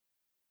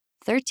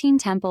13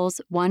 temples,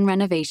 1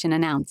 renovation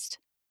announced.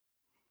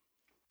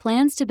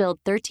 Plans to build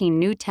 13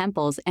 new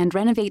temples and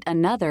renovate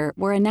another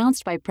were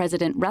announced by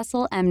President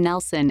Russell M.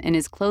 Nelson in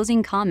his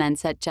closing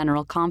comments at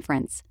General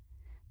Conference.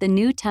 The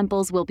new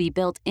temples will be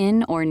built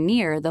in or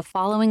near the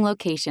following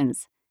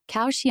locations: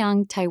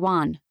 Kaohsiung,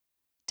 Taiwan;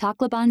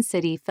 Tacloban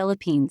City,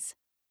 Philippines;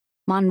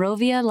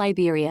 Monrovia,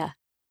 Liberia;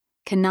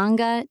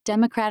 Kananga,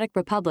 Democratic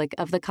Republic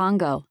of the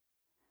Congo;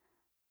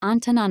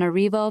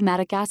 Antananarivo,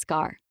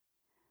 Madagascar;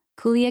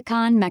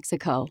 Culiacan,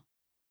 Mexico;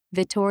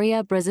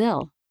 Vitoria,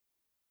 Brazil;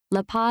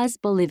 La Paz,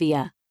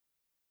 Bolivia;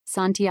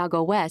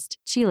 Santiago West,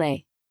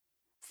 Chile;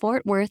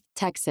 Fort Worth,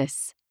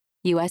 Texas,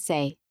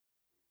 USA;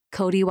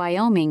 Cody,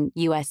 Wyoming,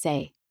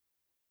 USA;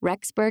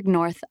 Rexburg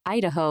North,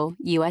 Idaho,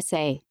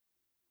 USA;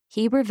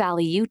 Heber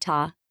Valley,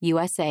 Utah,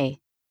 USA.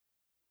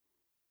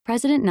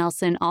 President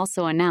Nelson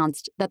also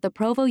announced that the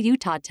Provo,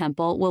 Utah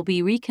temple will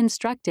be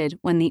reconstructed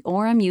when the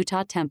Orem,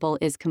 Utah temple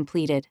is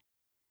completed.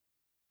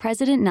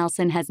 President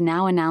Nelson has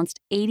now announced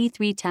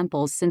 83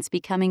 temples since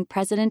becoming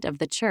president of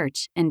the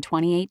church in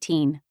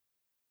 2018.